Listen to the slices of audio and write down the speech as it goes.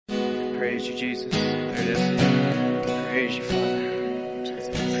Praise you, Jesus. There it is. Praise you, Father.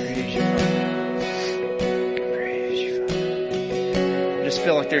 Praise you, Father. Praise you, Father. I just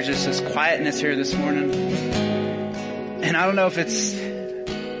feel like there's just this quietness here this morning. And I don't know if it's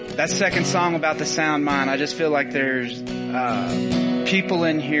that second song about the sound mind. I just feel like there's people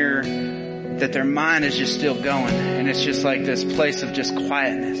in here that their mind is just still going. And it's just like this place of just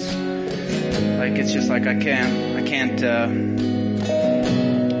quietness. Like it's just like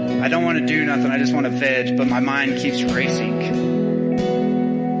I don't want to do nothing. I just want to veg, but my mind keeps racing.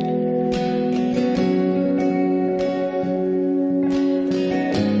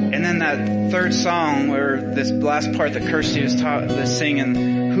 And then that third song where this last part that Kirsty was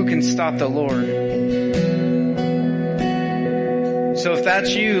singing, who can stop the Lord? So if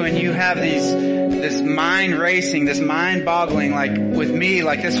that's you and you have this mind racing, this mind boggling, like with me,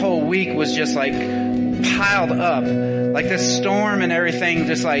 like this whole week was just like piled up. Like this storm and everything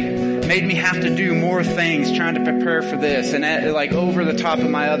just like made me have to do more things trying to prepare for this and like over the top of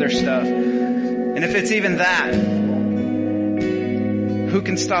my other stuff. And if it's even that, who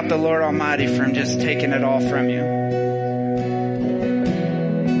can stop the Lord Almighty from just taking it all from you?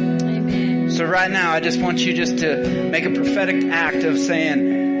 Amen. So right now I just want you just to make a prophetic act of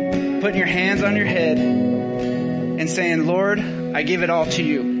saying, putting your hands on your head and saying, Lord, I give it all to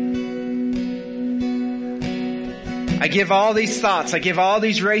you. I give all these thoughts. I give all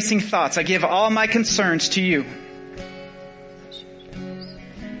these racing thoughts. I give all my concerns to you.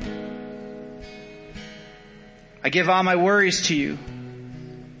 I give all my worries to you.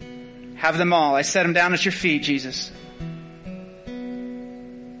 Have them all. I set them down at your feet, Jesus.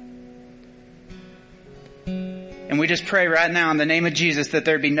 And we just pray right now in the name of Jesus that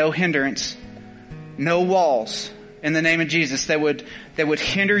there be no hindrance, no walls in the name of Jesus that would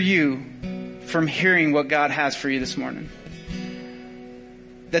hinder you from hearing what God has for you this morning.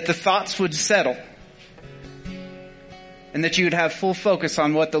 That the thoughts would settle and that you would have full focus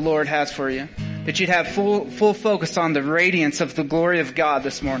on what the Lord has for you. That you'd have full focus on the radiance of the glory of God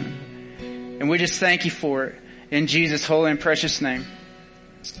this morning. And we just thank you for it in Jesus' holy and precious name.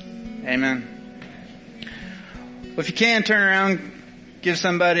 Amen. Well, if you can, turn around, give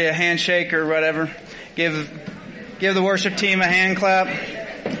somebody a handshake or whatever. Give the worship team a hand clap.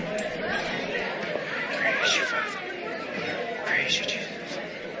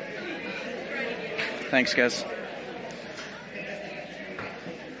 Thanks, guys.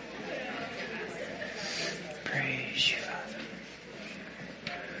 Praise you, Father.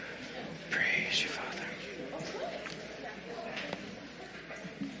 Praise you, Father.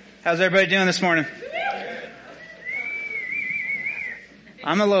 How's everybody doing this morning?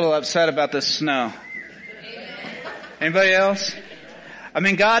 I'm a little upset about this snow. Anybody else? I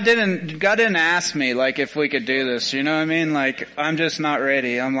mean, God didn't ask me, like, if we could do this, you know what I mean? Like, I'm just not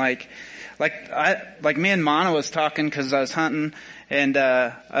ready. I'm like me and Mana was talking cause I was hunting and,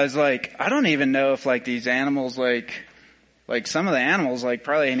 I was like, I don't even know if like these animals, like some of the animals like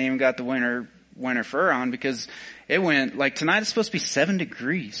probably ain't even got the winter fur on because it went like tonight it's supposed to be 7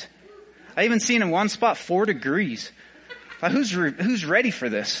 degrees. I even seen in one spot 4 degrees. Like who's ready for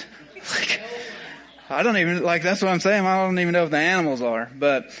this? Like, I don't even, like, that's what I'm saying. I don't even know if the animals are.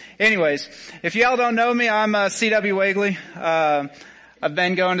 But anyways, if y'all don't know me, I'm C.W. Wegele. I've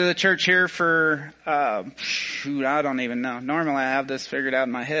been going to the church here for, I don't even know. Normally I have this figured out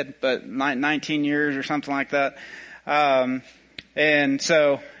in my head, but 19 years or something like that. And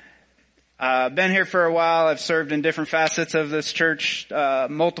so, been here for a while. I've served in different facets of this church,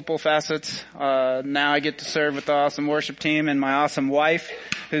 multiple facets. Now I get to serve with the awesome worship team and my awesome wife,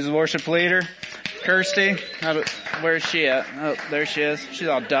 who's the worship leader, Kirsty. Where's she at? Oh, there she is. She's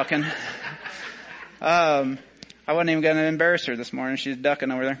all ducking. I wasn't even going to embarrass her this morning. She's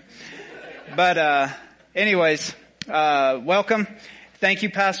ducking over there. But, anyways, welcome. Thank you,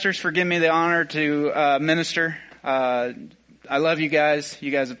 pastors, for giving me the honor to, minister. I love you guys.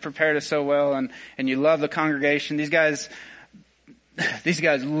 You guys have prepared us so well and you love the congregation. These guys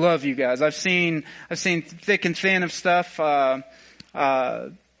love you guys. I've seen thick and thin of stuff,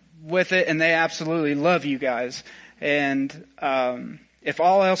 with it and they absolutely love you guys. And, if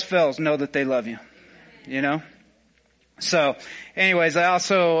all else fails, know that they love you, you know? So anyways, I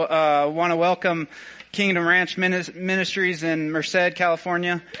also, want to welcome Kingdom Ranch Ministries in Merced,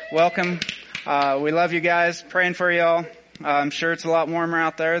 California. Welcome. We love you guys. Praying for y'all. I'm sure it's a lot warmer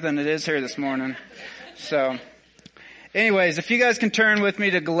out there than it is here this morning. So anyways, if you guys can turn with me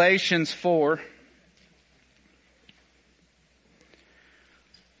to Galatians 4.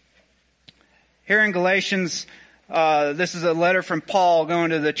 Here in Galatians, this is a letter from Paul going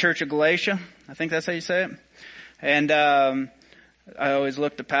to the church of Galatia. I think that's how you say it. And I always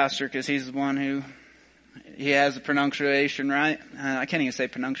look to Pastor because he's the one who, he has the pronunciation right. I can't even say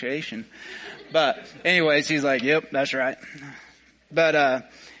pronunciation. But anyways, he's like, yep, that's right. But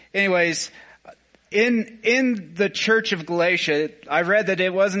anyways, in the church of Galatia, I read that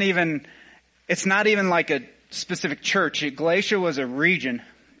it's not even like a specific church. Galatia was a region.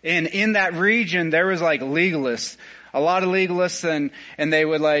 And in that region, there was like legalists, a lot of legalists, and they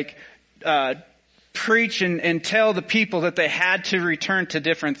would like, preach and tell the people that they had to return to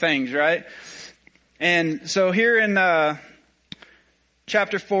different things, right? And so here in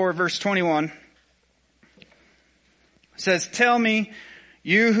chapter 4, verse 21, it says, "Tell me,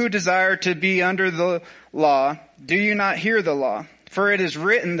 you who desire to be under the law, do you not hear the law? For it is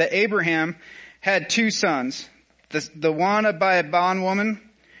written that Abraham had two sons, the one by a bondwoman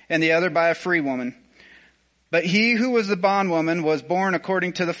and the other by a free woman. But he who was the bondwoman was born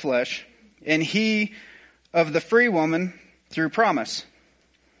according to the flesh, and he of the free woman through promise.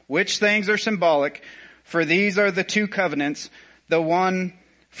 Which things are symbolic? For these are the two covenants, the one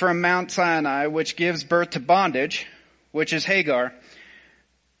from Mount Sinai, which gives birth to bondage, which is Hagar.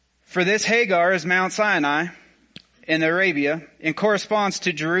 For this Hagar is Mount Sinai in Arabia, and corresponds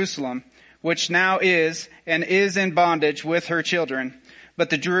to Jerusalem, which now is and is in bondage with her children.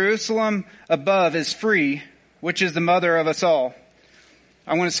 But the Jerusalem above is free, which is the mother of us all."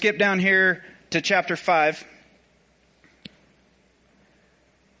 I want to skip down here to chapter 5.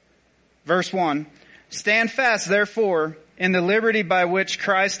 Verse 1. "Stand fast, therefore, in the liberty by which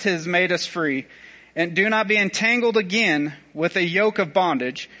Christ has made us free, and do not be entangled again with a yoke of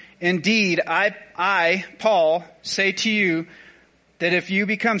bondage. Indeed, I, Paul, say to you that if you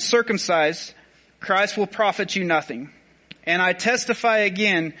become circumcised, Christ will profit you nothing. And I testify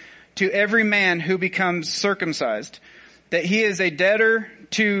again to every man who becomes circumcised, that he is a debtor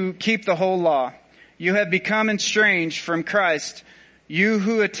to keep the whole law. You have become estranged from Christ. You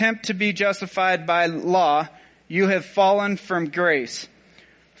who attempt to be justified by law, you have fallen from grace.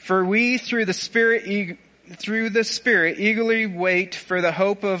 For we through the Spirit eagerly wait for the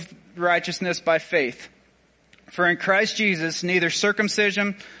hope of righteousness by faith. For in Christ Jesus neither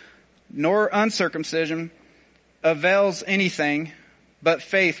circumcision nor uncircumcision avails anything, but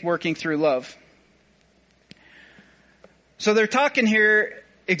faith working through love." So they're talking here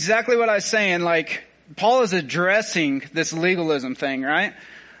exactly what I was saying, like Paul is addressing this legalism thing, right?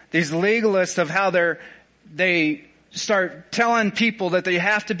 These legalists of how they start telling people that they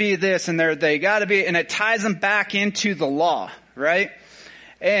have to be this and they got to be, and it ties them back into the law, right?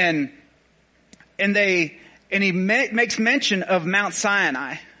 And he makes mention of Mount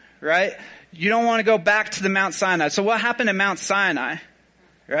Sinai, right? You don't want to go back to the Mount Sinai. So what happened at Mount Sinai,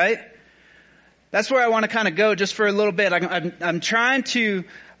 right? That's where I want to kind of go just for a little bit. I'm trying to,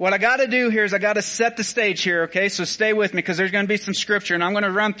 what I got to do here is I got to set the stage here, okay? So stay with me because there's going to be some scripture and I'm going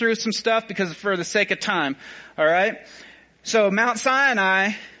to run through some stuff because for the sake of time, all right? So Mount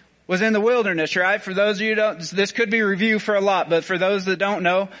Sinai was in the wilderness, right? For those of you who don't, this could be review for a lot, but for those that don't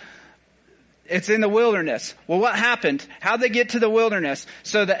know, it's in the wilderness. Well, what happened? How'd they get to the wilderness?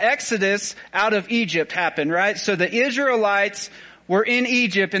 So the Exodus out of Egypt happened, right? So the Israelites were in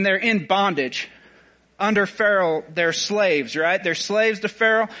Egypt and they're in bondage. Under Pharaoh, they're slaves, right? They're slaves to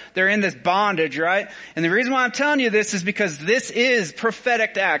Pharaoh. They're in this bondage, right? And the reason why I'm telling you this is because this is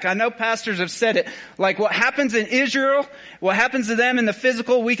prophetic act. I know pastors have said it. Like what happens in Israel, what happens to them in the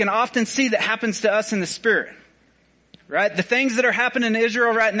physical, we can often see that happens to us in the spirit. Right? The things that are happening in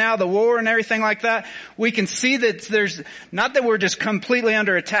Israel right now, the war and everything like that, we can see that there's, not that we're just completely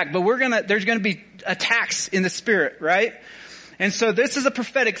under attack, but there's gonna be attacks in the spirit, right? And so this is a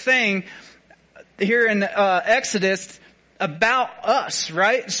prophetic thing here in Exodus about us,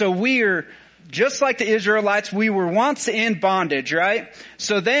 right? So we are just like the Israelites, we were once in bondage, right?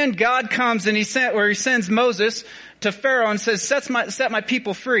 So then God comes and he sends Moses to Pharaoh and says, set my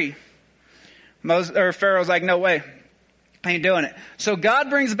people free. Pharaoh's like, no way. I ain't doing it. So God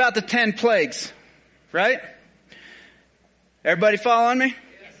brings about the 10 plagues, right? Everybody following me?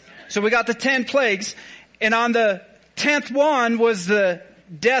 Yes. So we got the 10 plagues, and on the 10th one was the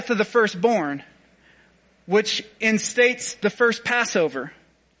death of the firstborn, which instates the first Passover.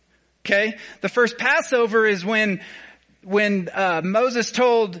 Okay? The first Passover is when God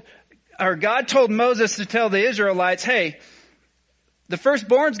told Moses to tell the Israelites, hey, the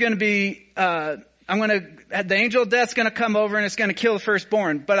firstborn's going to be, the angel of death's going to come over and it's going to kill the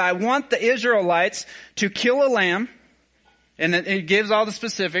firstborn. But I want the Israelites to kill a lamb. And it gives all the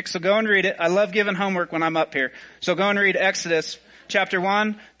specifics. So go and read it. I love giving homework when I'm up here. So go and read Exodus chapter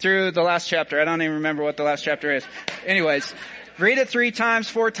 1 through the last chapter. I don't even remember what the last chapter is. Anyways, read it 3 times,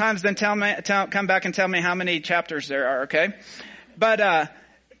 4 times, then come back and tell me how many chapters there are, okay? But,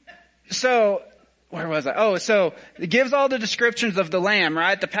 so, where was I? Oh, so it gives all the descriptions of the lamb,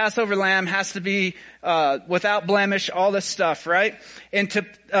 right? The Passover lamb has to be, without blemish, all this stuff, right? And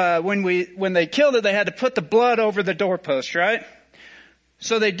when they killed it, they had to put the blood over the doorpost, right?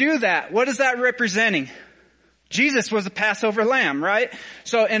 So they do that. What is that representing? Jesus was the Passover lamb, right?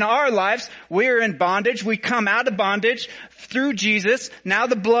 So in our lives, we are in bondage. We come out of bondage through Jesus. Now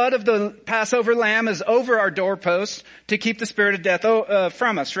the blood of the Passover lamb is over our doorpost to keep the spirit of death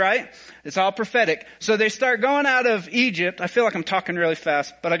from us, right? It's all prophetic. So they start going out of Egypt. I feel like I'm talking really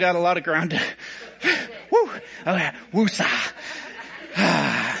fast, but I got a lot of ground to... Woo! Okay. Woosah.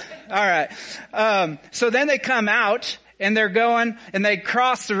 All right. So then they come out and they're going and they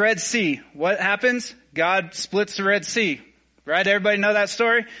cross the Red Sea. What happens? God splits the Red Sea, right? Everybody know that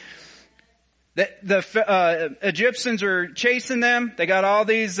story? The Egyptians are chasing them. They got all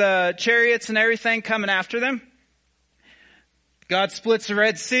these chariots and everything coming after them. God splits the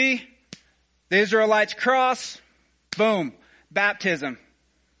Red Sea. The Israelites cross. Boom. Baptism.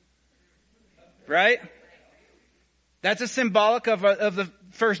 Right? That's a symbolic of the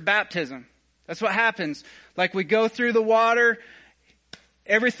first baptism. That's what happens. Like we go through the water.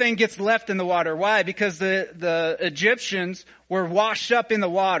 Everything gets left in the water. Why? Because the Egyptians were washed up in the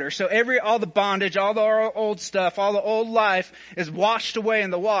water. So all the bondage, all the old stuff, all the old life is washed away in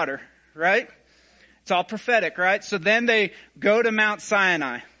the water, right? It's all prophetic, right? So then they go to Mount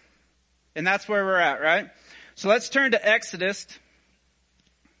Sinai. And that's where we're at, right? So let's turn to Exodus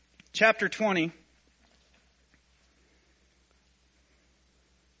chapter 20.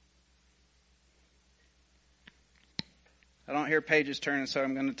 I don't hear pages turning, so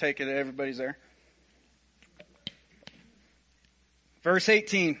I'm going to take it that everybody's there. Verse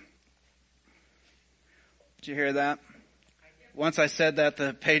 18. Did you hear that? Once I said that,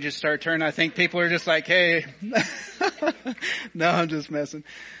 the pages start turning. I think people are just like, hey. No, I'm just messing.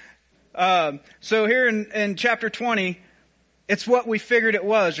 So here in chapter 20, it's what we figured it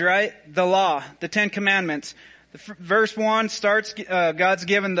was, right? The law, the 10 Commandments. Verse 1 starts, God's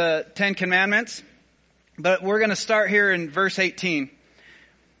given the 10 Commandments. But we're going to start here in verse 18.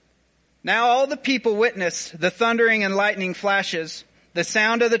 Now all the people witnessed the thundering and lightning flashes, the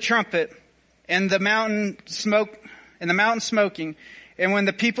sound of the trumpet, and the mountain smoking. And when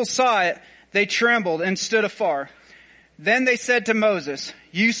the people saw it, they trembled and stood afar. Then they said to Moses,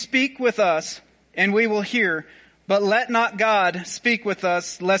 "You speak with us, and we will hear, but let not God speak with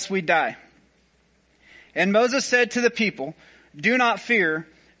us, lest we die." And Moses said to the people, "Do not fear,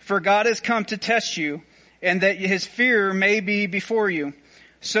 for God has come to test you, and that his fear may be before you,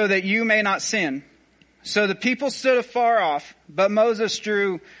 so that you may not sin." So the people stood afar off, but Moses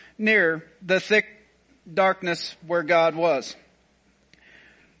drew near the thick darkness where God was.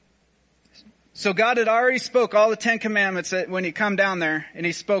 So God had already spoke all the 10 Commandments when he come down there, and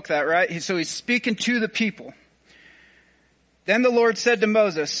he spoke that, right? So he's speaking to the people. Then the Lord said to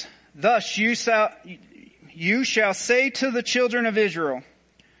Moses, "Thus you shall say to the children of Israel,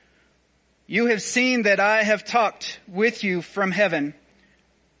 you have seen that I have talked with you from heaven,"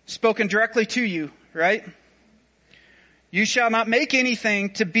 spoken directly to you, right? "You shall not make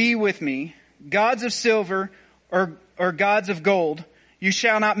anything to be with me, gods of silver or gods of gold. You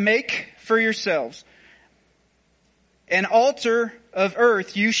shall not make for yourselves. An altar of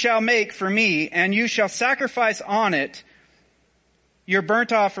earth you shall make for me, and you shall sacrifice on it your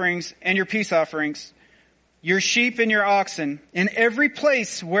burnt offerings and your peace offerings, your sheep and your oxen. In every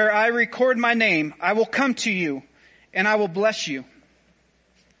place where I record my name, I will come to you, and I will bless you."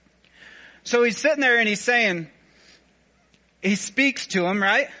 So he's sitting there and he's saying, he speaks to them,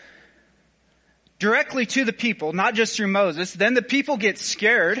 right? Directly to the people, not just through Moses. Then the people get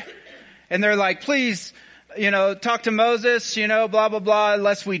scared, and they're like, "Please, talk to Moses, blah, blah, blah,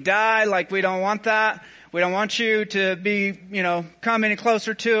 lest we die. Like, we don't want that. We don't want you to be, come any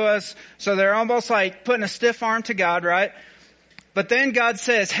closer to us." So they're almost like putting a stiff arm to God, right? But then God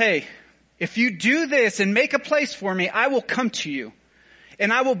says, "Hey, if you do this and make a place for me, I will come to you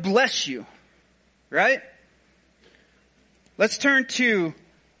and I will bless you." Right? Let's turn to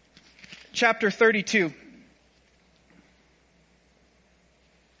chapter 32.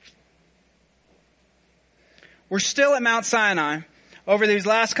 We're still at Mount Sinai. Over these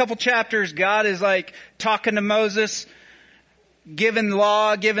last couple chapters, God is like talking to Moses, giving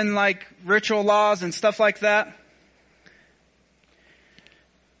law, giving like ritual laws and stuff like that.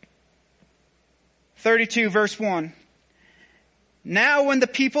 32 verse 1. Now when the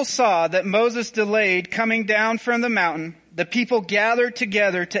people saw that Moses delayed coming down from the mountain, the people gathered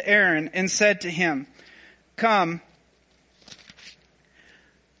together to Aaron and said to him, "Come,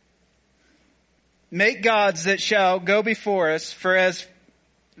 make gods that shall go before us,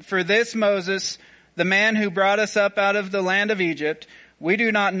 for this Moses, the man who brought us up out of the land of Egypt, we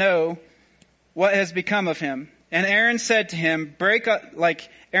do not know what has become of him. And Aaron said to him, break up, like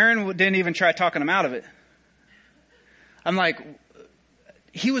Aaron didn't even try talking him out of it. I'm like,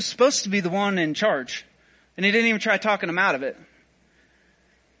 he was supposed to be the one in charge, and he didn't even try talking him out of it.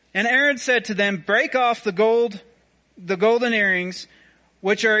 And Aaron said to them, break off the golden earrings,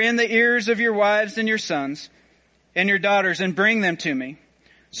 which are in the ears of your wives and your sons and your daughters, and bring them to me.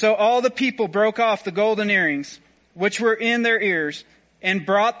 So all the people broke off the golden earrings, which were in their ears, and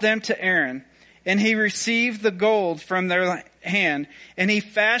brought them to Aaron. And he received the gold from their hand, and he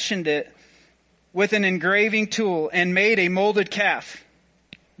fashioned it with an engraving tool, and made a molded calf.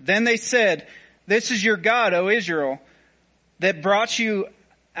 Then they said, this is your God, O Israel, that brought you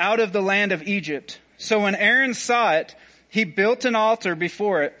out of the land of Egypt. So when Aaron saw it, he built an altar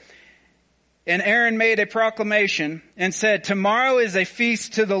before it. And Aaron made a proclamation and said, tomorrow is a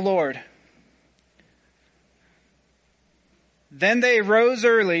feast to the Lord. Then they rose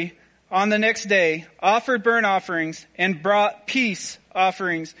early on the next day, offered burnt offerings, and brought peace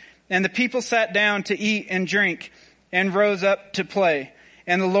offerings. And the people sat down to eat and drink, and rose up to play.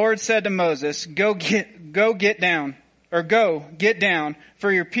 And the Lord said to Moses, go get down,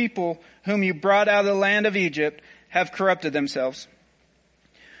 for your people whom you brought out of the land of Egypt have corrupted themselves.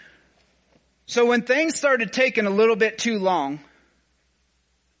 So when things started taking a little bit too long,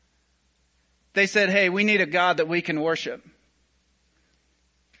 they said, hey, we need a God that we can worship.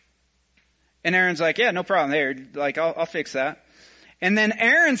 And Aaron's like, yeah, no problem there. Like, I'll fix that. And then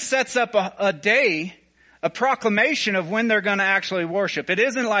Aaron sets up a day, a proclamation of when they're going to actually worship. It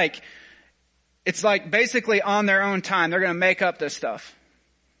isn't like, it's like basically on their own time. They're going to make up this stuff.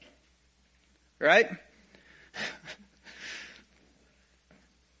 Right?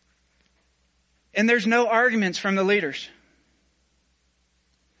 And there's no arguments from the leaders.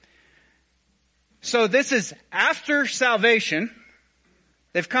 So this is after salvation.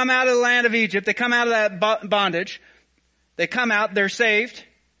 They've come out of the land of Egypt. They come out of that bondage. They come out, they're saved.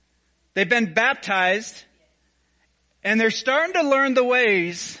 They've been baptized. And they're starting to learn the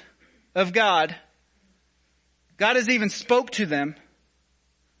ways of God. God has even spoke to them.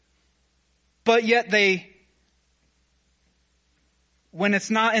 But yet when it's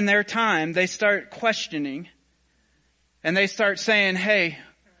not in their time, they start questioning. And they start saying, hey,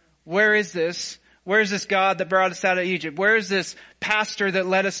 where is this? Where is this God that brought us out of Egypt? Where is this pastor that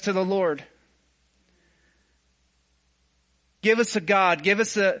led us to the Lord? Give us a God. Give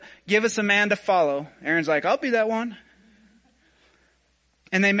us a man to follow. Aaron's like, I'll be that one.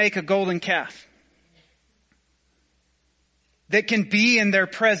 And they make a golden calf that can be in their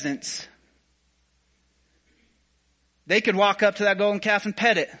presence. They could walk up to that golden calf and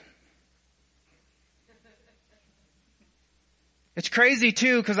pet it. It's crazy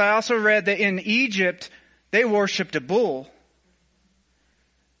too, because I also read that in Egypt, they worshipped a bull.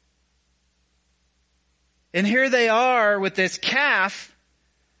 And here they are with this calf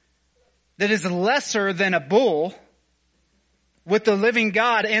that is lesser than a bull with the living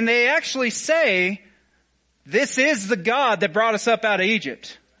God. And they actually say, this is the God that brought us up out of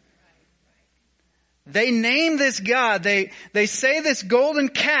Egypt. They name this God. They say this golden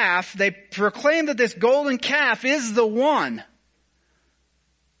calf, they proclaim that this golden calf is the one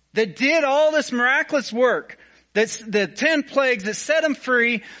that did all this miraculous work. That's the 10 plagues that set them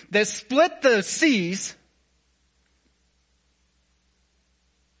free, that split the seas.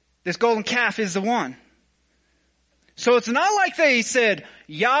 This golden calf is the one. So it's not like they said,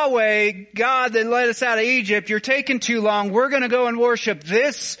 Yahweh, God that led us out of Egypt, you're taking too long. We're going to go and worship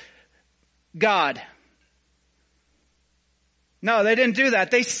this God. No, they didn't do that.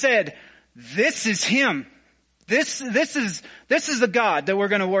 They said, this is Him. This is the God that we're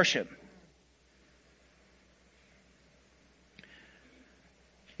going to worship.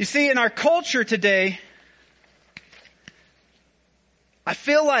 You see, in our culture today, I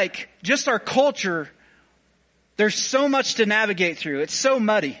feel like just our culture, there's so much to navigate through. It's so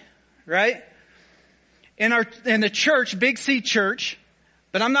muddy, right? In the church, Big C Church,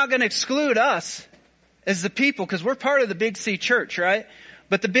 but I'm not going to exclude us as the people because we're part of the Big C Church, right?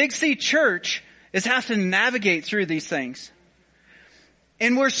 But the Big C Church is having to navigate through these things.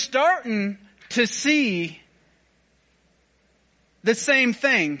 And we're starting to see the same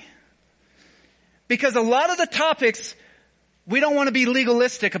thing. Because a lot of the topics we don't want to be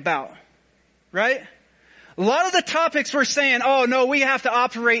legalistic about, right? A lot of the topics we're saying, oh no, we have to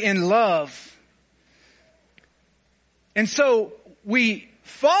operate in love. And so we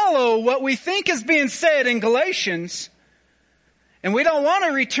follow what we think is being said in Galatians, and we don't want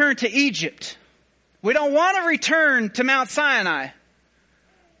to return to Egypt. We don't want to return to Mount Sinai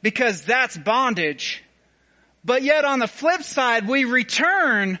because that's bondage. But yet on the flip side, we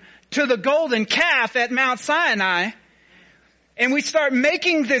return to the golden calf at Mount Sinai, and we start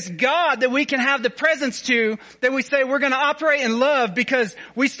making this God that we can have the presence to, that we say we're going to operate in love because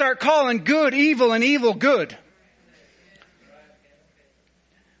we start calling good evil and evil good.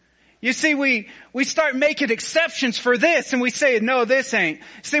 You see, we start making exceptions for this, and we say, no, this ain't.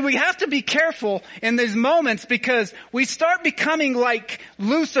 See, we have to be careful in these moments because we start becoming like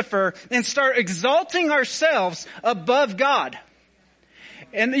Lucifer and start exalting ourselves above God.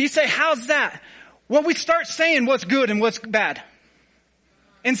 And you say, how's that? Well, we start saying what's good and what's bad,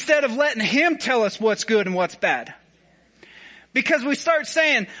 instead of letting Him tell us what's good and what's bad. Because we start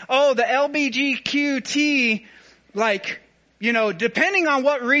saying, oh, the LBGQT, like, you know, depending on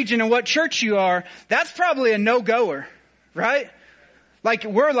what region and what church you are, that's probably a no-goer, right? Like,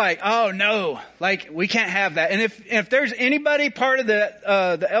 we're like, oh no, like, we can't have that. And if there's anybody part of the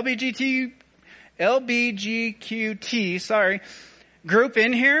LBGQT, group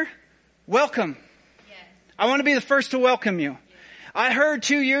in here, welcome. Yes. I want to be the first to welcome you. Yes. I heard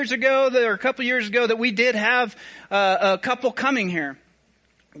 2 years ago, or a couple years ago, that we did have a couple coming here.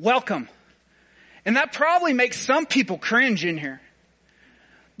 Welcome. And that probably makes some people cringe in here.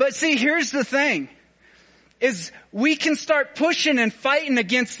 But see, here's the thing, is we can start pushing and fighting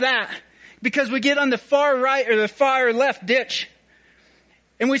against that because we get on the far right or the far left ditch.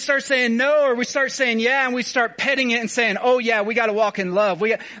 And we start saying no, or we start saying yeah, and we start petting it and saying, oh yeah, we got to walk in love.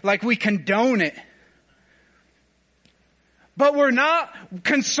 We condone it. But we're not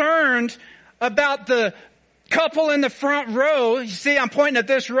concerned about the couple in the front row. You see, I'm pointing at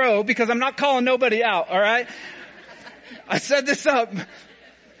this row because I'm not calling nobody out, all right? I set this up.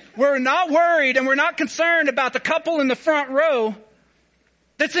 We're not worried and we're not concerned about the couple in the front row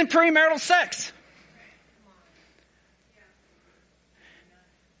that's in premarital sex.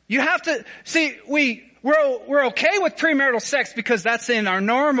 You have to, see, we're okay with premarital sex because that's in our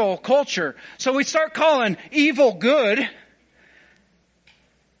normal culture. So we start calling evil good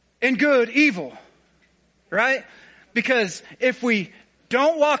and good evil. Right? Because if we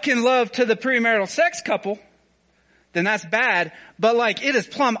don't walk in love to the premarital sex couple, then that's bad. But like, it is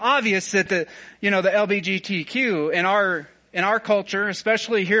plumb obvious that the LGBTQ in our culture,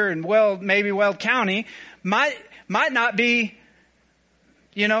 especially here in maybe Weld County, might not be,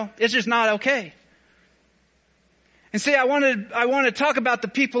 it's just not okay. And see, I want to talk about the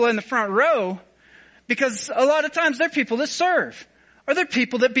people in the front row because a lot of times they're people that serve, or they're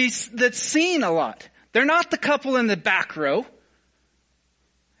people that's seen a lot. They're not the couple in the back row.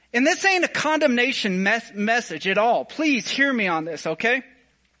 And this ain't a condemnation message at all. Please hear me on this, okay?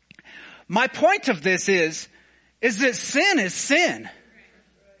 My point of this is that sin is sin.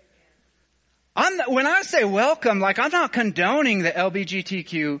 When I say welcome, like, I'm not condoning the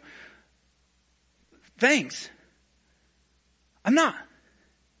LGBTQ things. I'm not.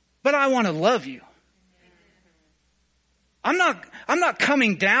 But I want to love you. I'm not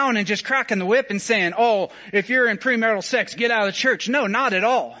coming down and just cracking the whip and saying, oh, if you're in premarital sex, get out of the church. No, not at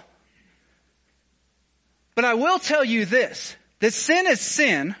all. But I will tell you this, that sin is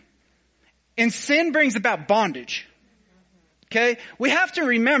sin, and sin brings about bondage. Okay? We have to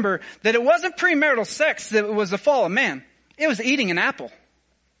remember that it wasn't premarital sex that was the fall of man. It was eating an apple.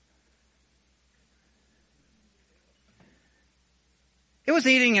 It was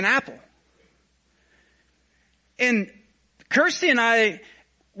eating an apple. And Kirsty and I,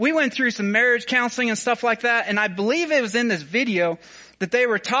 we went through some marriage counseling and stuff like that, and I believe it was in this video that they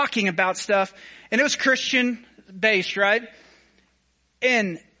were talking about stuff, and it was Christian based, right?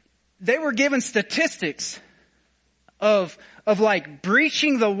 And they were given statistics of like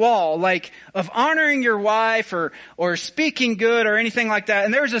breaching the wall, like of honoring your wife or speaking good or anything like that.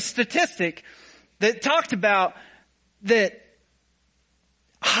 And there was a statistic that talked about that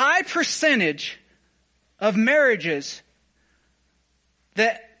high percentage of marriages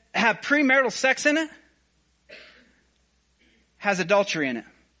that have premarital sex in it has adultery in it.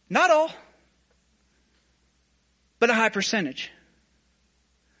 Not all, but a high percentage.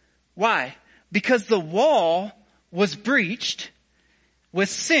 Why? Because the wall was breached with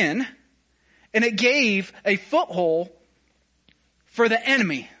sin, and it gave a foothold for the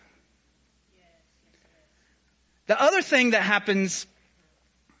enemy. The other thing that happens,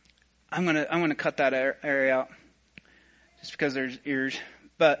 I'm gonna cut that area out just because there's ears.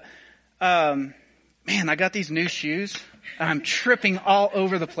 But man, I got these new shoes. I'm tripping all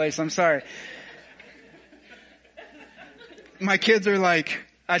over the place. I'm sorry. My kids are like,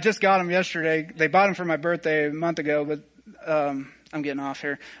 I just got them yesterday. They bought them for my birthday a month ago, but I'm getting off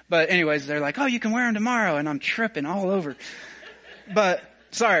here. But anyways, they're like, oh, you can wear them tomorrow. And I'm tripping all over. But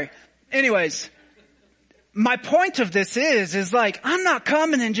sorry. Anyways, my point of this is like, I'm not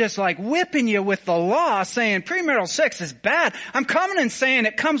coming and just like whipping you with the law saying premarital sex is bad. I'm coming and saying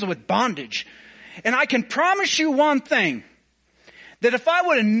it comes with bondage. And I can promise you one thing, that if I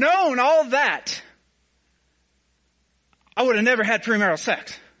would have known all of that, I would have never had premarital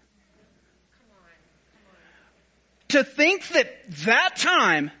sex. To think that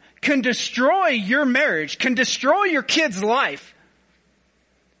time can destroy your marriage, can destroy your kid's life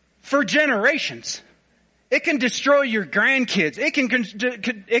for generations. It can destroy your grandkids.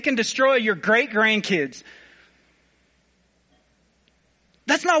 It can destroy your great-grandkids.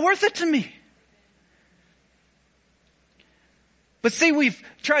 That's not worth it to me. But see, we've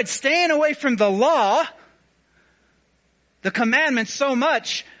tried staying away from the law, the commandments so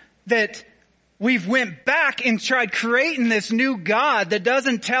much that we've went back and tried creating this new God that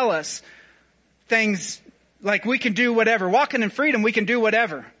doesn't tell us things like we can do whatever. Walking in freedom, we can do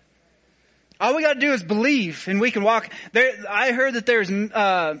whatever. All we got to do is believe, and we can walk. I heard that there's,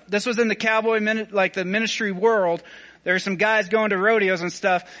 this was in the Cowboy, like the ministry world. There are some guys going to rodeos and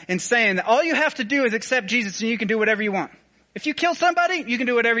stuff and saying that all you have to do is accept Jesus and you can do whatever you want. If you kill somebody, you can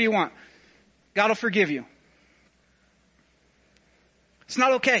do whatever you want. God will forgive you. It's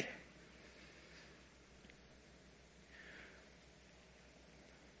not okay.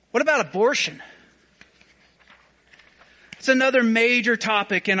 What about abortion? It's another major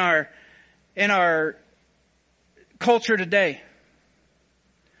topic in our culture today.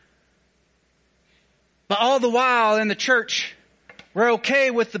 But all the while in the church, we're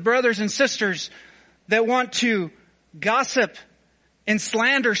okay with the brothers and sisters that want to gossip and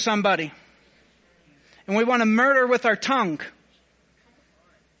slander somebody. And we want to murder with our tongue.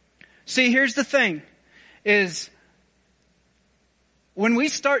 See, here's the thing, is when we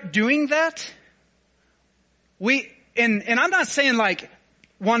start doing that, and I'm not saying like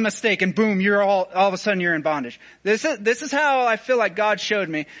one mistake and boom, you're all of a sudden you're in bondage. This is how I feel like God showed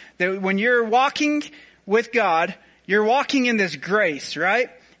me that when you're walking with God, you're walking in this grace, right?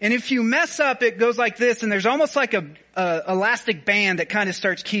 And if you mess up, it goes like this, and there's almost like a elastic band that kind of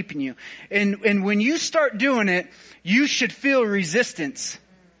starts keeping you. And when you start doing it, you should feel resistance.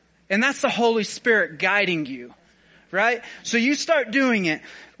 And that's the Holy Spirit guiding you, right? So you start doing it.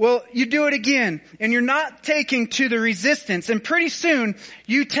 Well, you do it again, and you're not taking to the resistance. And pretty soon,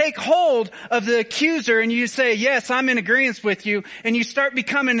 you take hold of the accuser and you say, yes, I'm in agreement with you. And you start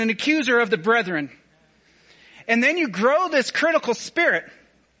becoming an accuser of the brethren. And then you grow this critical spirit.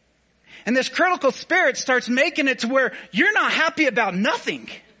 And this critical spirit starts making it to where you're not happy about nothing.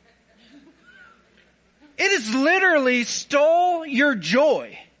 It has literally stole your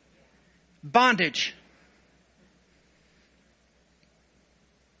joy. Bondage.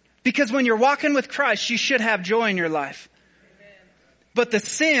 Because when you're walking with Christ, you should have joy in your life. But the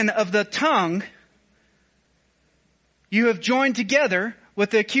sin of the tongue, you have joined together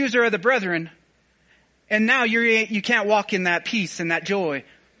with the accuser of the brethren, and now you can't walk in that peace and that joy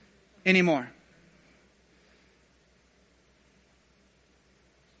anymore.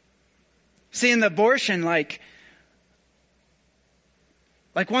 See, in the abortion, like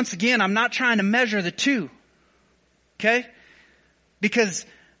once again, I'm not trying to measure the two. Okay? Because,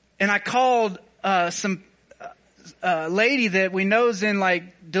 and I called some lady that we know is in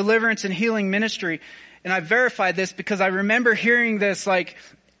like deliverance and healing ministry, and I verified this because I remember hearing this like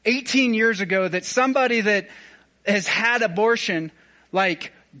 18 years ago, that somebody that has had abortion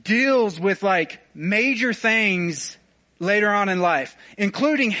like deals with like major things later on in life,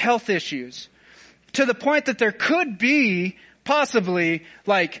 including health issues, to the point that there could be possibly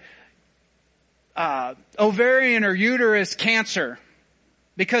like ovarian or uterus cancer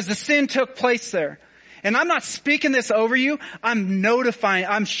because the sin took place there. And I'm not speaking this over you. I'm notifying,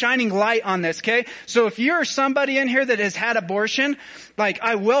 I'm shining light on this, okay? So if you're somebody in here that has had abortion, like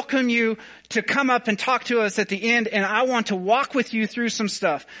I welcome you to come up and talk to us at the end, and I want to walk with you through some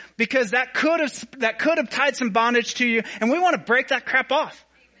stuff, because that could have tied some bondage to you, and we want to break that crap off.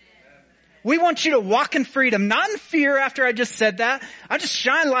 We want you to walk in freedom, not in fear after I just said that. I just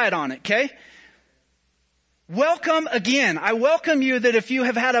shine light on it, okay? Welcome again. I welcome you that if you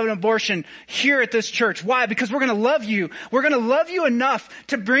have had an abortion here at this church. Why? Because we're going to love you. We're going to love you enough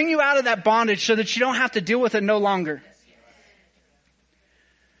to bring you out of that bondage so that you don't have to deal with it no longer.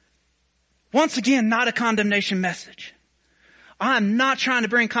 Once again, not a condemnation message. I'm not trying to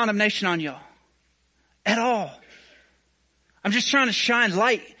bring condemnation on y'all at all. I'm just trying to shine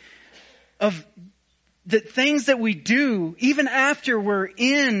light of the things that we do even after we're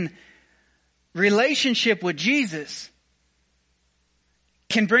in relationship with Jesus.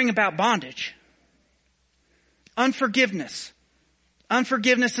 can bring about bondage. Unforgiveness.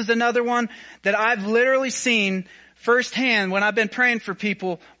 Unforgiveness is another one that I've literally seen firsthand when I've been praying for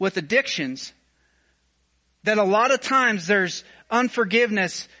people with addictions. That a lot of times there's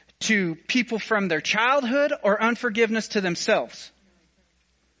unforgiveness to people from their childhood or unforgiveness to themselves.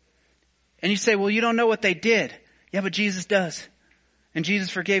 And you say, well, you don't know what they did. Yeah, but Jesus does. And Jesus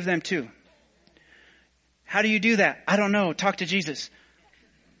forgave them too. How do you do that? I don't know. Talk to Jesus.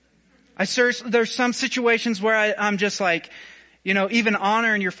 There's some situations where I'm just like, even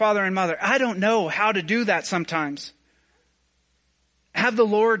honoring your father and mother. I don't know how to do that sometimes. Have the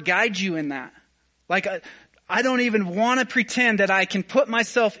Lord guide you in that. Like, I don't even want to pretend that I can put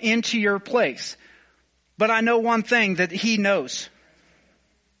myself into your place. But I know one thing, that He knows.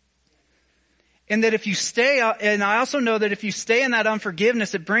 And that if you stay, and I also know that if you stay in that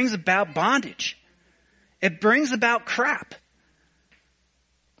unforgiveness, it brings about bondage. It brings about crap.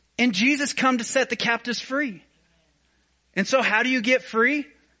 And Jesus come to set the captives free. And so how do you get free?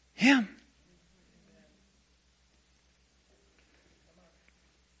 Him.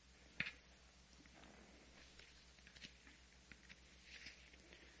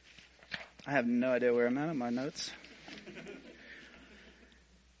 I have no idea where I'm at in my notes.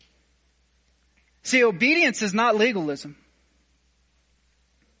 See, obedience is not legalism.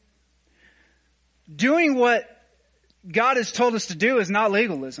 Doing what God has told us to do is not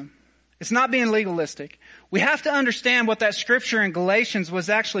legalism. It's not being legalistic. We have to understand what that scripture in Galatians was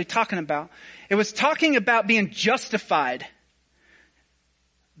actually talking about. It was talking about being justified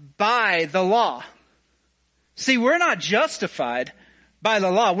by the law. See, we're not justified by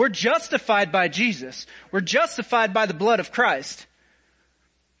the law. We're justified by Jesus. We're justified by the blood of Christ.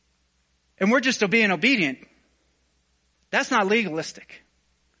 And we're just being obedient. That's not legalistic.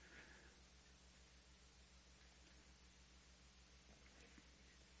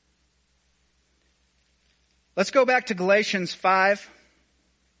 Let's go back to Galatians 5.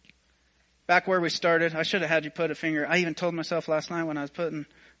 Back where we started. I should have had you put a finger. I even told myself last night when I was putting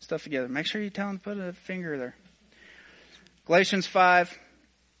stuff together, make sure you tell them to put a finger there. Galatians 5:7.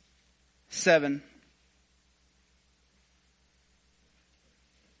 I'm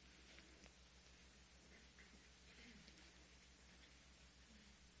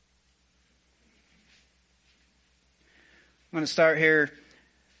going to start here.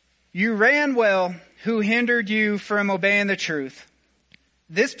 You ran well, who hindered you from obeying the truth.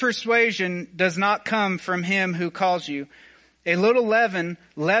 This persuasion does not come from him who calls you. A little leaven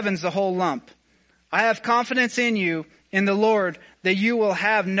leavens the whole lump. I have confidence in you, in the Lord, that you will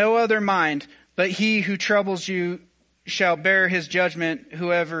have no other mind, but he who troubles you shall bear his judgment,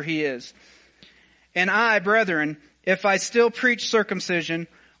 whoever he is. And I, brethren, if I still preach circumcision,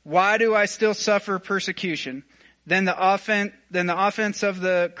 why do I still suffer persecution? Then the offense of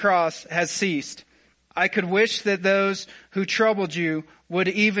the cross has ceased. I could wish that those who troubled you would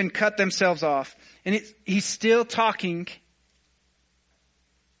even cut themselves off. And he's still talking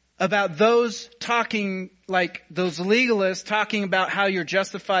about those talking like those legalists talking about how you're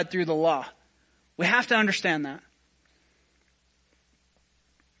justified through the law. We have to understand that.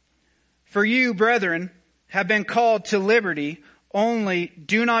 For you, brethren, have been called to liberty, only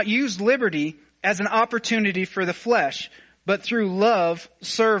do not use liberty as an opportunity for the flesh, but through love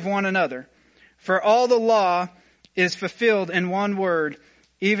serve one another. For all the law is fulfilled in one word,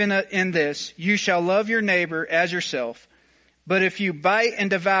 even in this, you shall love your neighbor as yourself. But if you bite and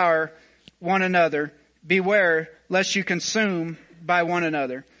devour one another, beware lest you consume by one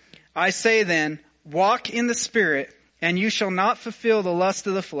another. I say then, walk in the Spirit, and you shall not fulfill the lust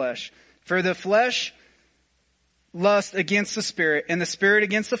of the flesh. For the flesh lust against the Spirit, and the Spirit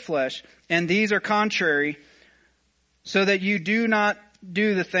against the flesh, and these are contrary, so that you do not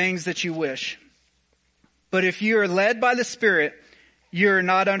do the things that you wish. But if you are led by the Spirit, you are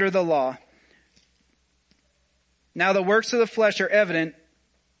not under the law. Now the works of the flesh are evident,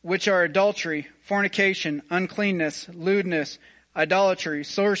 which are adultery, fornication, uncleanness, lewdness, idolatry,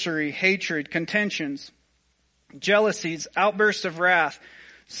 sorcery, hatred, contentions, jealousies, outbursts of wrath,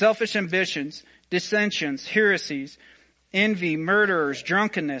 selfish ambitions, dissensions, heresies, envy, murderers,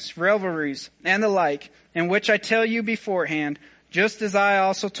 drunkenness, revelries, and the like, in which I tell you beforehand, just as I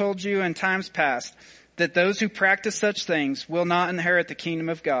also told you in times past, that those who practice such things will not inherit the kingdom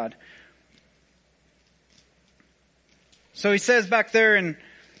of God. So he says back there in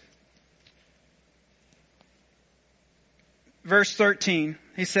verse 13,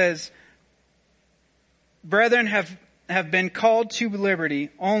 he says, brethren have been called to liberty,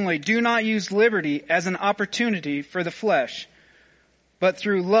 only do not use liberty as an opportunity for the flesh, but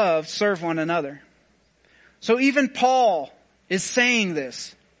through love serve one another. So even Paul is saying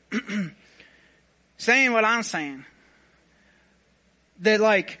this. Saying what I'm saying. That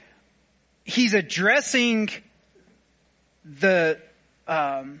like, he's addressing the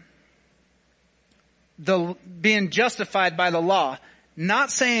being justified by the law.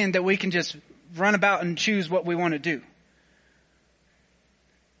 Not saying that we can just run about and choose what we want to do.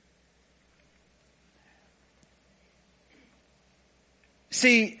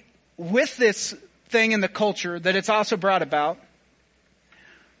 See, with this thing in the culture that it's also brought about,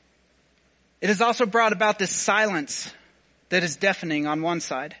 it has also brought about this silence that is deafening on one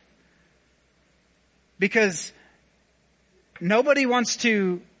side. Because nobody wants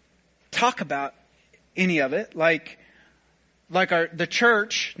to talk about any of it. Like the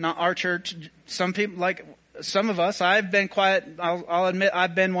church, not our church, some people, like some of us, I've been quiet, I'll admit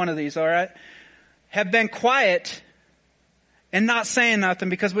I've been one of these, alright? Have been quiet and not saying nothing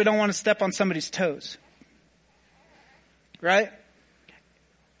because we don't want to step on somebody's toes. Right?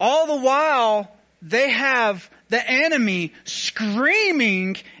 All the while, they have the enemy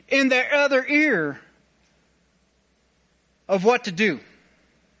screaming in their other ear of what to do.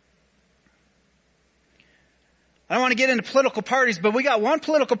 I don't want to get into political parties, but we got one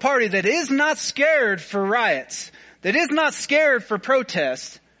political party that is not scared for riots, that is not scared for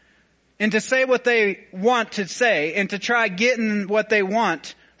protest, and to say what they want to say, and to try getting what they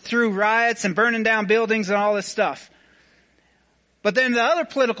want through riots and burning down buildings and all this stuff. But then the other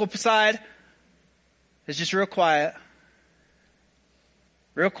political side is just real quiet.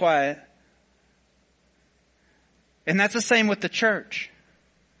 Real quiet. And that's the same with the church.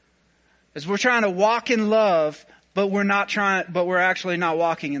 Is we're trying to walk in love, but we're actually not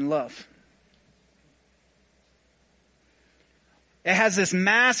walking in love. It has this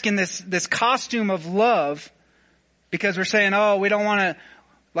mask and this costume of love because we're saying, oh, we don't want to,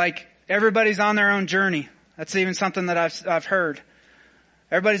 like, everybody's on their own journey. That's even something that I've heard.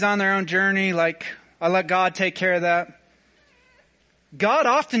 Everybody's on their own journey, like, I let God take care of that. God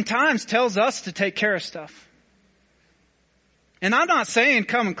oftentimes tells us to take care of stuff. And I'm not saying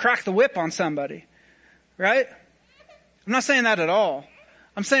come and crack the whip on somebody, right? I'm not saying that at all.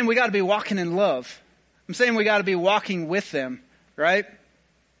 I'm saying we got to be walking in love. I'm saying we got to be walking with them, right?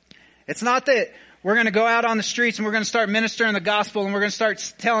 It's not that we're going to go out on the streets and we're going to start ministering the gospel and we're going to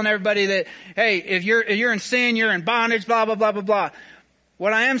start telling everybody that, hey, if you're in sin, you're in bondage, blah, blah, blah, blah, blah.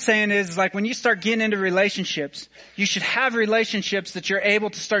 What I am saying is like when you start getting into relationships, you should have relationships that you're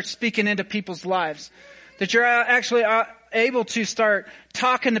able to start speaking into people's lives. That you're actually able to start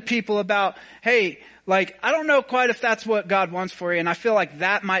talking to people about, hey, like, I don't know quite if that's what God wants for you, and I feel like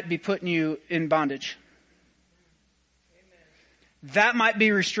that might be putting you in bondage. Amen. That might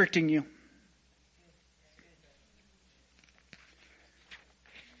be restricting you.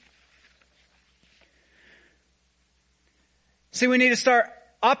 See, we need to start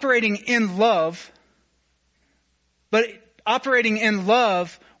operating in love, but operating in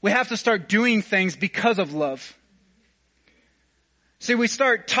love, we have to start doing things because of love. See, we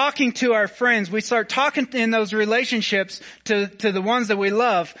start talking to our friends. We start talking in those relationships to the ones that we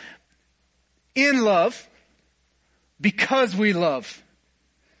love in love because we love.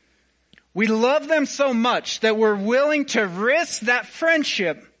 We love them so much that we're willing to risk that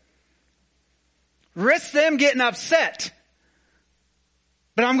friendship, risk them getting upset.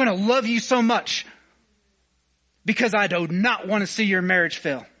 But I'm going to love you so much because I do not want to see your marriage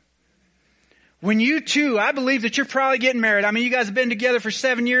fail. When you two, I believe that you're probably getting married. I mean, you guys have been together for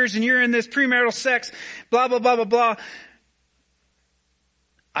 7 years and you're in this premarital sex, blah, blah, blah, blah, blah.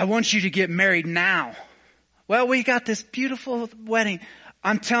 I want you to get married now. Well, we got this beautiful wedding.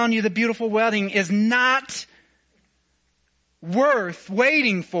 I'm telling you, the beautiful wedding is not worth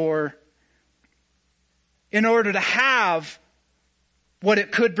waiting for in order to have what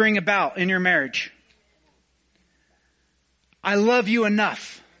it could bring about in your marriage. I love you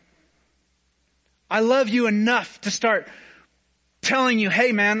enough. I love you enough to start telling you,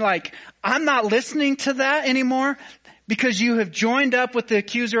 hey man, like, I'm not listening to that anymore because you have joined up with the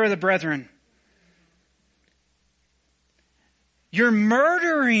accuser of the brethren. You're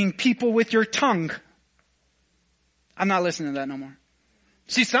murdering people with your tongue. I'm not listening to that no more.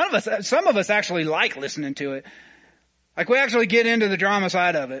 See, some of us actually like listening to it. Like, we actually get into the drama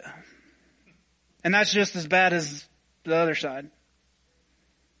side of it. And that's just as bad as the other side.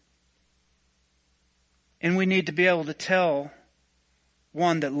 And we need to be able to tell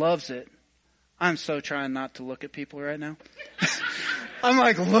one that loves it. I'm so trying not to look at people right now. I'm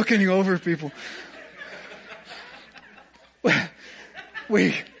like looking over people.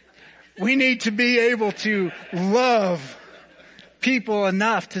 We need to be able to love people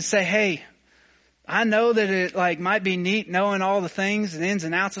enough to say, hey, I know that it like might be neat knowing all the things and ins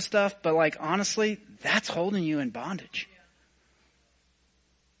and outs of stuff, but like honestly, that's holding you in bondage.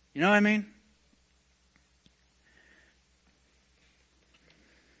 You know what I mean?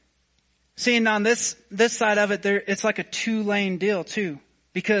 Seeing on this side of it, it's like a 2-lane deal too,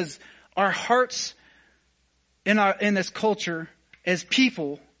 because our hearts in this culture as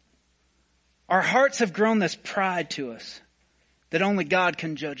people, our hearts have grown this pride to us that only God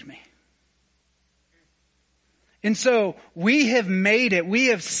can judge me. And so we have made it, we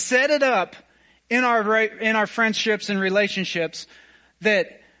have set it up in our friendships and relationships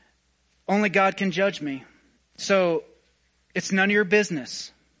that only God can judge me. So it's none of your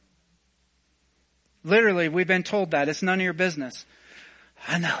business. Literally, we've been told that. It's none of your business.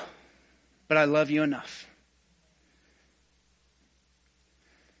 I know, but I love you enough.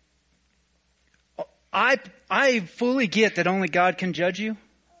 I fully get that only God can judge you.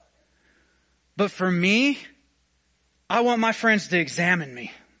 But for me, I want my friends to examine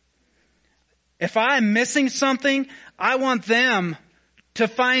me. If I'm missing something, I want them to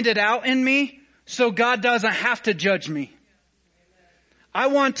find it out in me so God doesn't have to judge me. I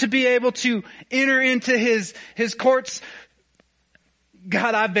want to be able to enter into His courts.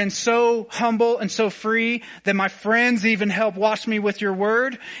 God, I've been so humble and so free that my friends even help wash me with your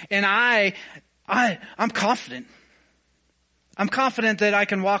word. And I'm confident. I'm confident that I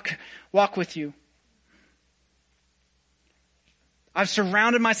can walk with you. I've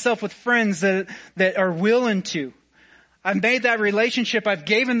surrounded myself with friends that are willing to. I've made that relationship. I've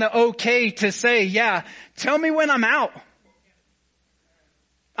given the okay to say, yeah, tell me when I'm out.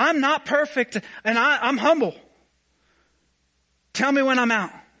 I'm not perfect and I'm humble. Tell me when I'm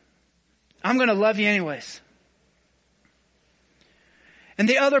out. I'm going to love you anyways. And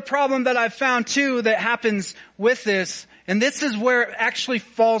the other problem that I've found too that happens with this, and this is where it actually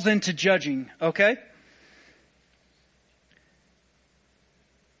falls into judging, okay?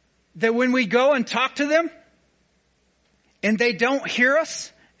 That when we go and talk to them and they don't hear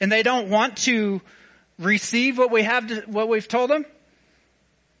us and they don't want to receive what we've told them,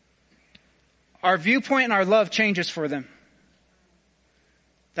 our viewpoint and our love changes for them.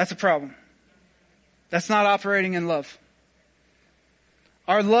 That's a problem. That's not operating in love.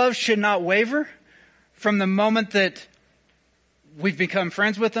 Our love should not waver from the moment that we've become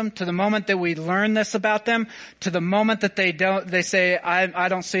friends with them, to the moment that we learn this about them, to the moment that they say, I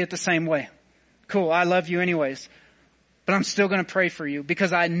don't see it the same way. Cool, I love you anyways. But I'm still going to pray for you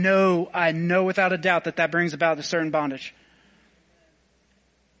because I know without a doubt that brings about a certain bondage.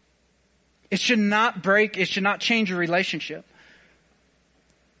 It should not change a relationship.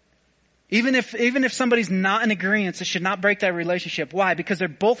 Even if somebody's not in agreement, it should not break that relationship. Why? Because they're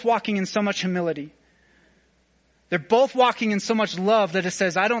both walking in so much humility. They're both walking in so much love that it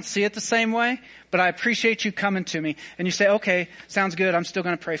says, I don't see it the same way, but I appreciate you coming to me. And you say, okay, sounds good. I'm still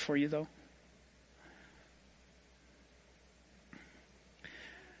going to pray for you though.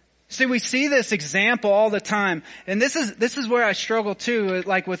 See, we see this example all the time. And this is where I struggle too,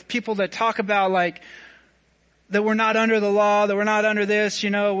 like with people that talk about like, that we're not under the law, that we're not under this,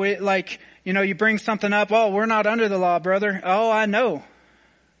 you bring something up, oh, we're not under the law, brother. Oh, I know.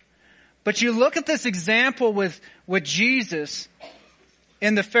 But you look at this example with Jesus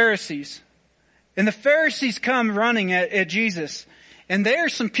and the Pharisees. And the Pharisees come running at Jesus. And they are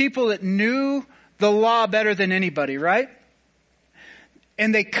some people that knew the law better than anybody, right?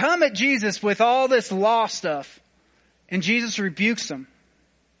 And they come at Jesus with all this law stuff. And Jesus rebukes them.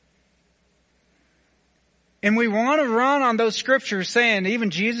 And we want to run on those scriptures saying, even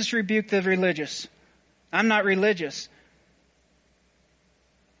Jesus rebuked the religious. I'm not religious.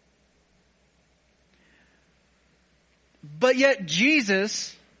 But yet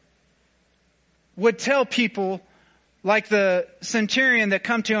Jesus would tell people like the centurion that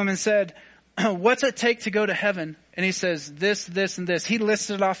come to him and said, what's it take to go to heaven? And he says, this, this, and this. He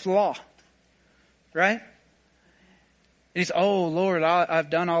listed off the law. Right? And he says, oh, Lord, I've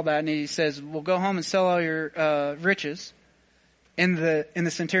done all that. And he says, well, go home and sell all your riches. And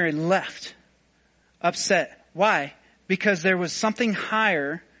the centurion left, upset. Why? Because there was something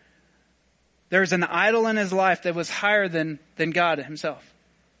higher. There was an idol in his life that was higher than God himself.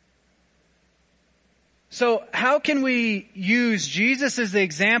 So how can we use Jesus as the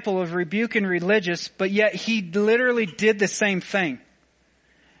example of rebuking religious, but yet he literally did the same thing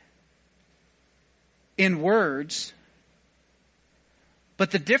in words?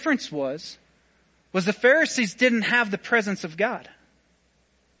 But the difference was the Pharisees didn't have the presence of God.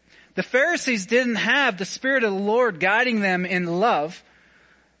 The Pharisees didn't have the Spirit of the Lord guiding them in love.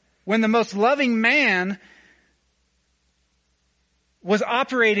 When the most loving man was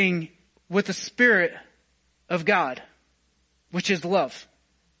operating with the Spirit of God, which is love.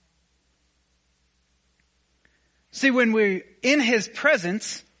 See, when we're in His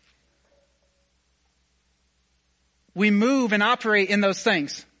presence, we move and operate in those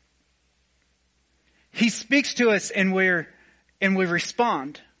things. He speaks to us and we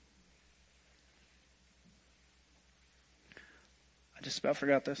respond. I just about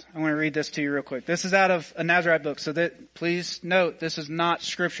forgot this. I want to read this to you real quick. This is out of a Nazarite book, so that please note this is not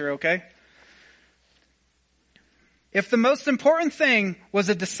scripture, okay? If the most important thing was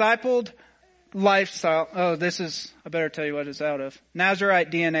a discipled lifestyle, I better tell you what it's out of.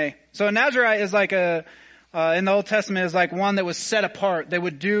 Nazarite DNA. So a Nazarite is like in the Old Testament is like one that was set apart. They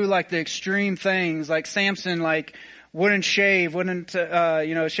would do like the extreme things, like Samson, like wouldn't shave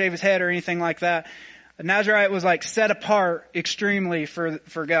his head or anything like that. A Nazarite was like set apart extremely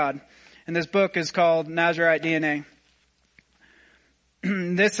for God. And this book is called Nazarite DNA.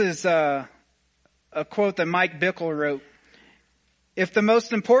 This is a quote that Mike Bickle wrote. If the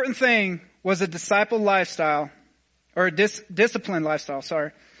most important thing was a discipled lifestyle, or a disciplined lifestyle,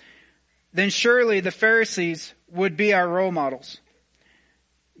 then surely the Pharisees would be our role models.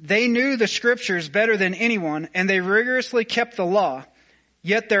 They knew the scriptures better than anyone, and they rigorously kept the law,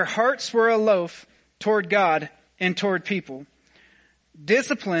 yet their hearts were aloof toward God and toward people.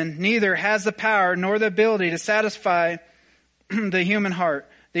 Discipline neither has the power nor the ability to satisfy the human heart.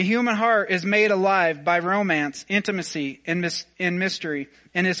 The human heart is made alive by romance, intimacy, and mystery,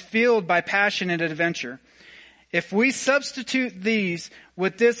 and is fueled by passion and adventure. If we substitute these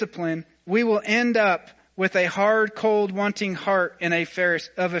with discipline, we will end up with a hard, cold, wanting heart of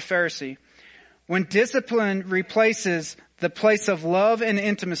a Pharisee. When discipline replaces the place of love and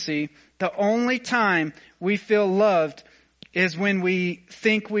intimacy, the only time we feel loved is when we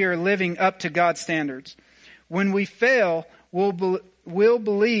think we are living up to God's standards. When we fail, we'll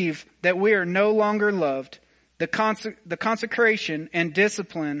believe that we are no longer loved. The consecration and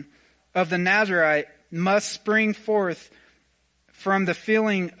discipline of the Nazarite must spring forth from the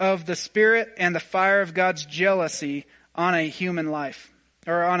feeling of the Spirit and the fire of God's jealousy on a human life,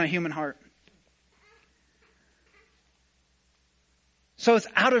 or on a human heart. So it's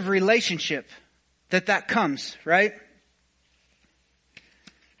out of relationship that comes, right?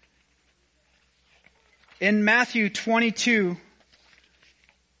 In Matthew 22,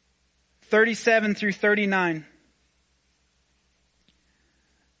 37 through 39,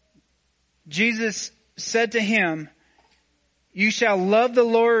 Jesus said to him, "You shall love the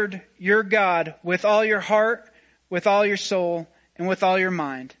Lord your God with all your heart, with all your soul, and with all your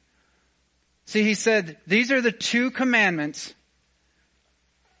mind." See, he said, these are the two commandments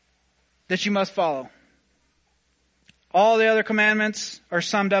that you must follow. All the other commandments are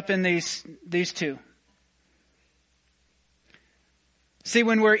summed up in these two. See,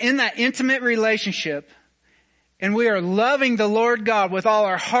 when we're in that intimate relationship and we are loving the Lord God with all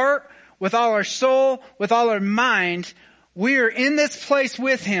our heart, with all our soul, with all our mind, we are in this place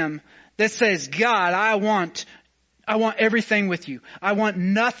with Him that says, God, I want everything with you. I want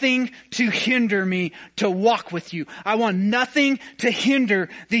nothing to hinder me to walk with you. I want nothing to hinder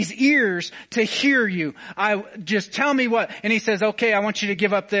these ears to hear you. Just tell me what. And He says, okay, I want you to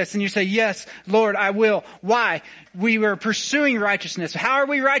give up this. And you say, yes, Lord, I will. Why? We were pursuing righteousness. How are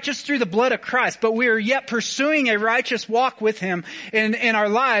we righteous? Through the blood of Christ. But we are yet pursuing a righteous walk with Him in our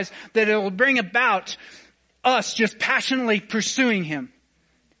lives, that it will bring about us just passionately pursuing Him.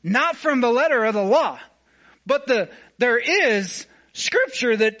 Not from the letter of the law, but there is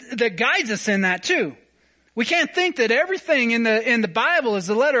scripture that guides us in that too. We can't think that everything in the Bible is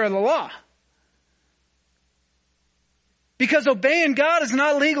the letter of the law. Because obeying God is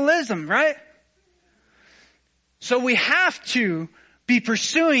not legalism, right? So we have to be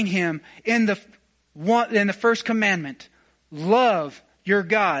pursuing Him in the first commandment. Love your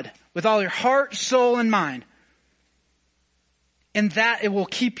God with all your heart, soul, and mind. And that it will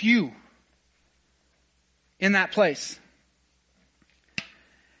keep you in that place.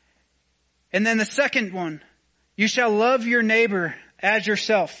 And then the second one, you shall love your neighbor as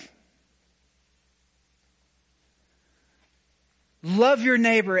yourself. Love your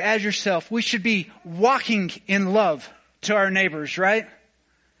neighbor as yourself. We should be walking in love to our neighbors, right?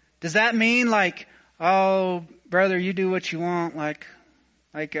 Does that mean like, oh, brother, you do what you want, like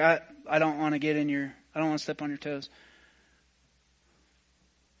I don't want to I don't want to step on your toes.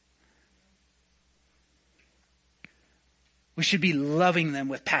 We should be loving them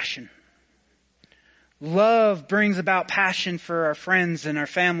with passion. Love brings about passion for our friends and our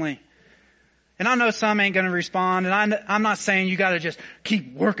family. And I know some ain't going to respond, and I'm not saying you got to just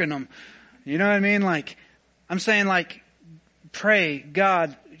keep working them. You know what I mean? Like, I'm saying like, pray,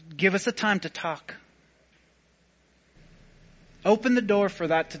 God, give us a time to talk. Open the door for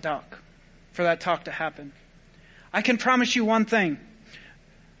that to talk, for that talk to happen. I can promise you one thing.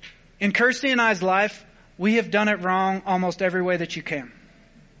 In Kirsty and I's life, we have done it wrong almost every way that you can.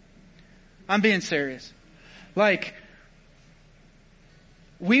 I'm being serious. Like,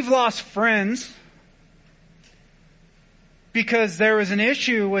 we've lost friends because there was an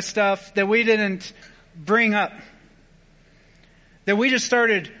issue with stuff that we didn't bring up. That we just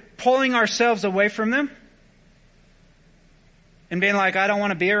started pulling ourselves away from them and being like, I don't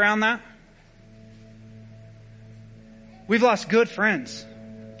want to be around that. We've lost good friends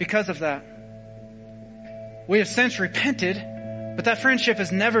because of that. We have since repented, but that friendship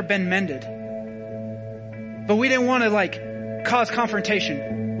has never been mended. But we didn't want to cause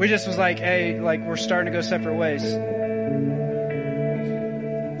confrontation. We just was like, hey, we're starting to go separate ways.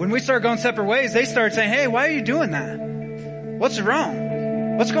 When we start going separate ways, they start saying, hey, why are you doing that? What's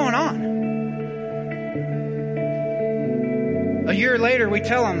wrong? What's going on? A year later, we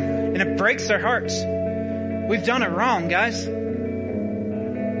tell them, and it breaks their hearts. We've done it wrong, guys.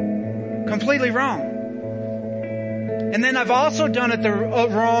 Completely wrong. And then I've also done it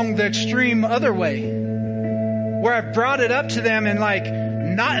the extreme other way, where I've brought it up to them and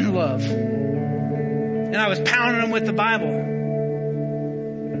not in love. And I was pounding them with the Bible.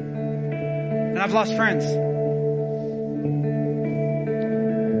 And I've lost friends.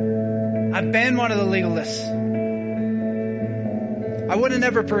 I've been one of the legalists. I wouldn't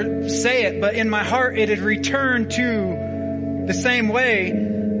never say it, but in my heart it had returned to the same way.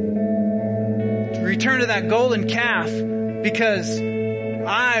 Return to that golden calf because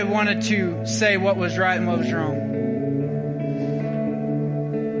I wanted to say what was right and what was wrong.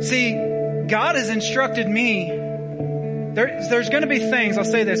 See, God has instructed me. There's going to be things, I'll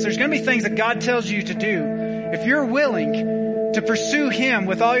say this, there's going to be things that God tells you to do. If you're willing to pursue Him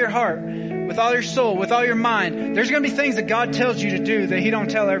with all your heart, with all your soul, with all your mind, there's going to be things that God tells you to do that He don't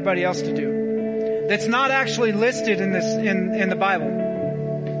tell everybody else to do. That's not actually listed in the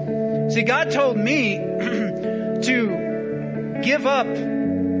Bible. See, God told me to give up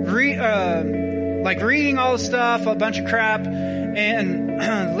reading all the stuff, a bunch of crap,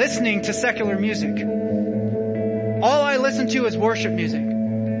 and listening to secular music. All I listen to is worship music.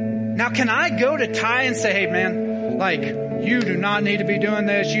 Now, can I go to Ty and say, hey man, you do not need to be doing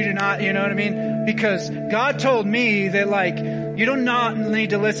this, you do not, you know what I mean? Because God told me that you do not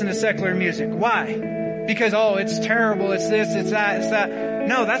need to listen to secular music. Why? Because, it's terrible, it's this, it's that, it's that.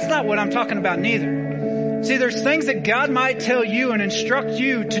 No, that's not what I'm talking about neither. See, there's things that God might tell you and instruct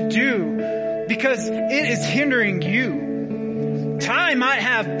you to do because it is hindering you. Ty might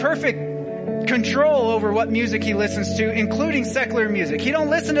have perfect control over what music he listens to, including secular music. He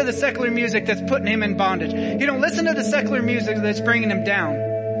don't listen to the secular music that's putting him in bondage. He don't listen to the secular music that's bringing him down.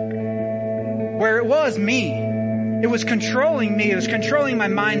 Where it was me. It was controlling me. It was controlling my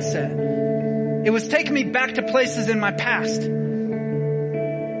mindset. It was taking me back to places in my past.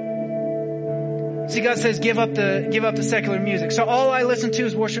 See, God says, give up the secular music. So all I listen to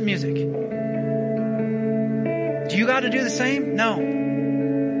is worship music. Do you got to do the same? No.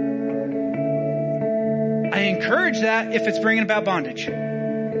 I encourage that if it's bringing about bondage.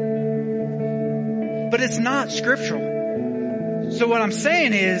 But it's not scriptural. So what I'm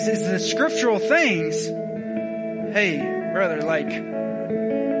saying is the scriptural things, hey, brother,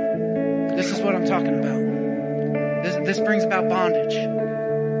 this is what I'm talking about. This brings about bondage.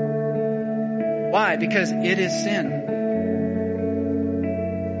 Why? Because it is sin.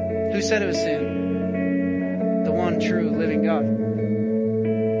 Who said it was sin? The one true living God.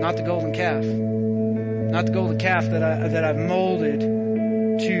 Not the golden calf. Not the golden calf that I've molded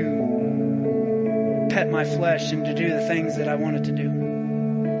to pet my flesh and to do the things that I wanted to do.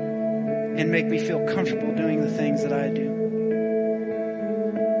 And make me feel comfortable doing the things that I do.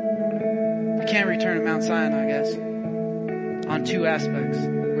 We can't return to Mount Sinai, guys. On two aspects.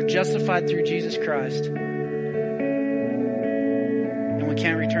 We're justified through Jesus Christ. And we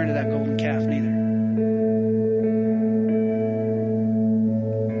can't return to that golden calf neither.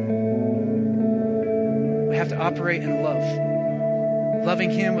 We have to operate in love.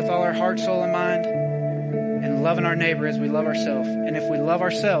 Loving Him with all our heart, soul, and mind. And loving our neighbor as we love ourselves. And if we love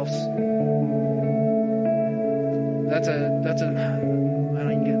ourselves, that's I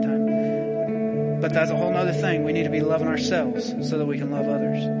don't even get time. But that's a whole other thing. We need to be loving ourselves so that we can love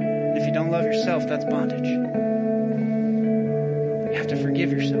others. And if you don't love yourself, that's bondage. You have to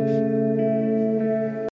forgive yourself.